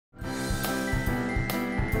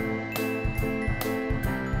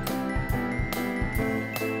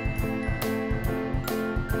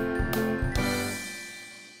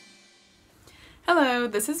Hello,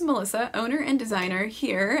 this is Melissa, owner and designer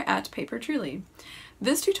here at Paper Truly.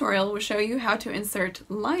 This tutorial will show you how to insert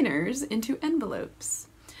liners into envelopes.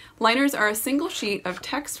 Liners are a single sheet of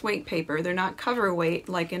text weight paper. They're not cover weight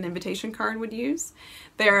like an invitation card would use.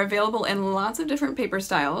 They are available in lots of different paper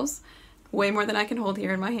styles, way more than I can hold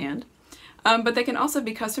here in my hand. But they can also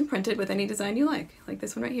be custom printed with any design you like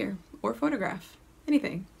this one right here, or photograph,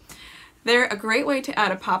 anything. They're a great way to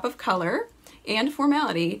add a pop of color and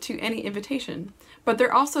formality to any invitation, but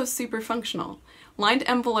they're also super functional. Lined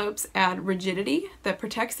envelopes add rigidity that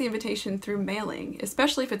protects the invitation through mailing,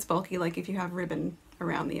 especially if it's bulky, like if you have ribbon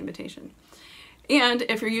around the invitation. And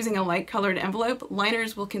if you're using a light colored envelope,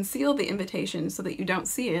 liners will conceal the invitation so that you don't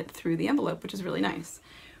see it through the envelope, which is really nice.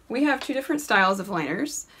 We have two different styles of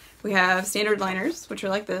liners. We have standard liners, which are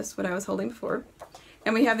like this, what I was holding before.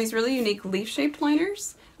 And we have these really unique leaf-shaped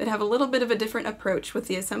liners that have a little bit of a different approach with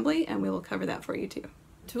the assembly, and we will cover that for you too.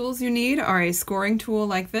 Tools you need are a scoring tool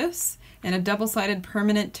like this and a double-sided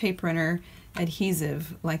permanent tape runner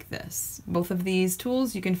adhesive like this. Both of these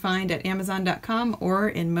tools you can find at Amazon.com or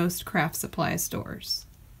in most craft supply stores.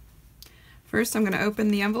 First, I'm going to open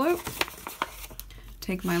the envelope,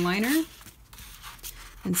 take my liner,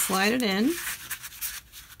 and slide it in.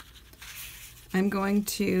 I'm going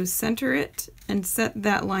to center it and set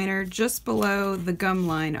that liner just below the gum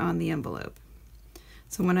line on the envelope.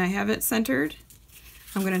 So when I have it centered,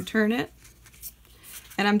 I'm going to turn it,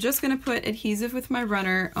 and I'm just going to put adhesive with my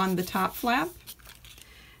runner on the top flap,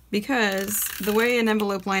 because the way an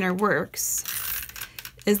envelope liner works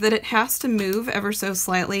is that it has to move ever so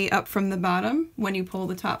slightly up from the bottom when you pull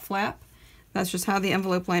the top flap. That's just how the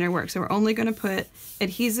envelope liner works. So we're only going to put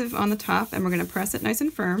adhesive on the top, and we're going to press it nice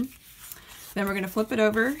and firm. Then we're going to flip it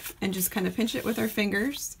over and just kind of pinch it with our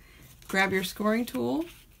fingers. Grab your scoring tool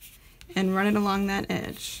and run it along that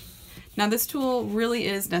edge. Now this tool really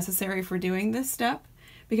is necessary for doing this step,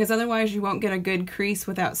 because otherwise you won't get a good crease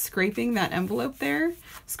without scraping that envelope there.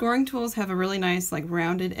 Scoring tools have a really nice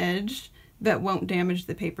rounded edge that won't damage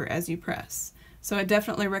the paper as you press. So I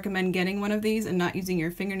definitely recommend getting one of these and not using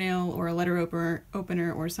your fingernail or a letter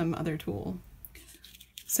opener or some other tool.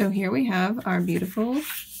 So here we have our beautiful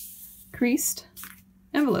creased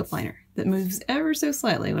envelope liner that moves ever so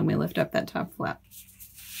slightly when we lift up that top flap.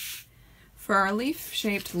 For our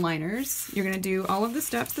leaf-shaped liners, you're going to do all of the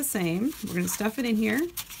steps the same. We're going to stuff it in here.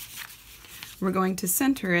 We're going to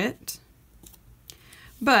center it,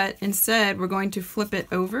 but instead we're going to flip it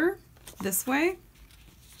over this way,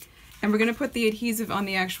 and we're going to put the adhesive on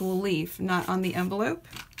the actual leaf, not on the envelope.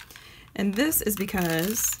 And this is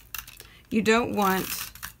because you don't want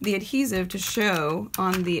the adhesive to show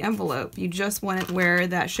on the envelope. You just want it where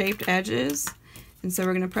that shaped edge is. And so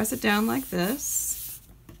we're going to press it down like this.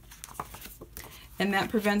 And that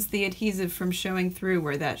prevents the adhesive from showing through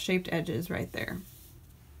where that shaped edge is right there.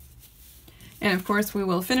 And of course we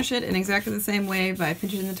will finish it in exactly the same way by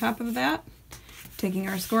pinching the top of that, taking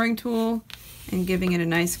our scoring tool, and giving it a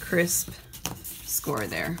nice crisp score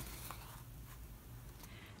there.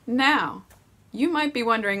 Now, you might be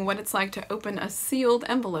wondering what it's like to open a sealed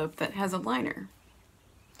envelope that has a liner.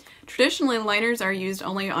 Traditionally, liners are used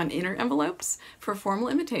only on inner envelopes for formal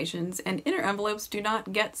invitations, and inner envelopes do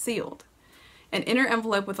not get sealed. An inner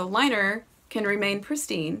envelope with a liner can remain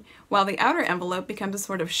pristine, while the outer envelope becomes a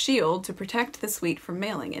sort of shield to protect the suite from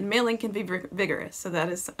mailing, and mailing can be vigorous, so that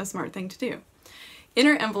is a smart thing to do.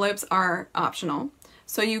 Inner envelopes are optional,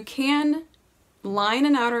 so you can line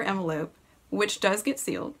an outer envelope, which does get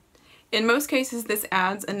sealed. In most cases, this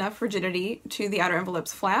adds enough rigidity to the outer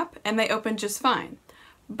envelope's flap, and they open just fine.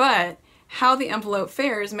 But how the envelope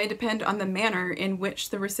fares may depend on the manner in which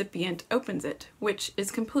the recipient opens it, which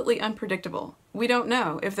is completely unpredictable. We don't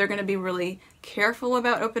know if they're going to be really careful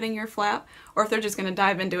about opening your flap, or if they're just going to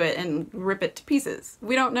dive into it and rip it to pieces.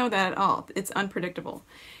 We don't know that at all. It's unpredictable.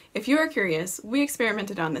 If you are curious, we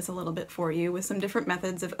experimented on this a little bit for you with some different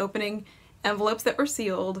methods of opening envelopes that were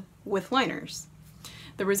sealed with liners.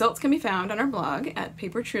 The results can be found on our blog at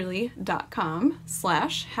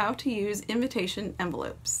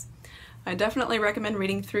papertruly.com/how-to-use-invitation-envelopes. I definitely recommend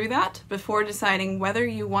reading through that before deciding whether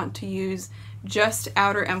you want to use just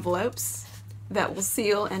outer envelopes that will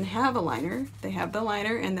seal and have a liner. They have the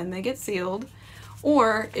liner and then they get sealed.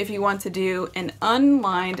 Or if you want to do an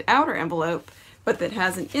unlined outer envelope but that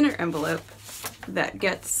has an inner envelope that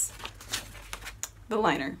gets the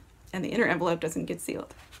liner and the inner envelope doesn't get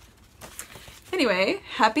sealed. Anyway,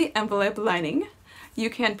 happy envelope lining. You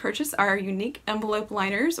can purchase our unique envelope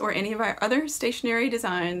liners or any of our other stationery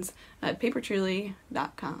designs at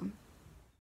papertruly.com.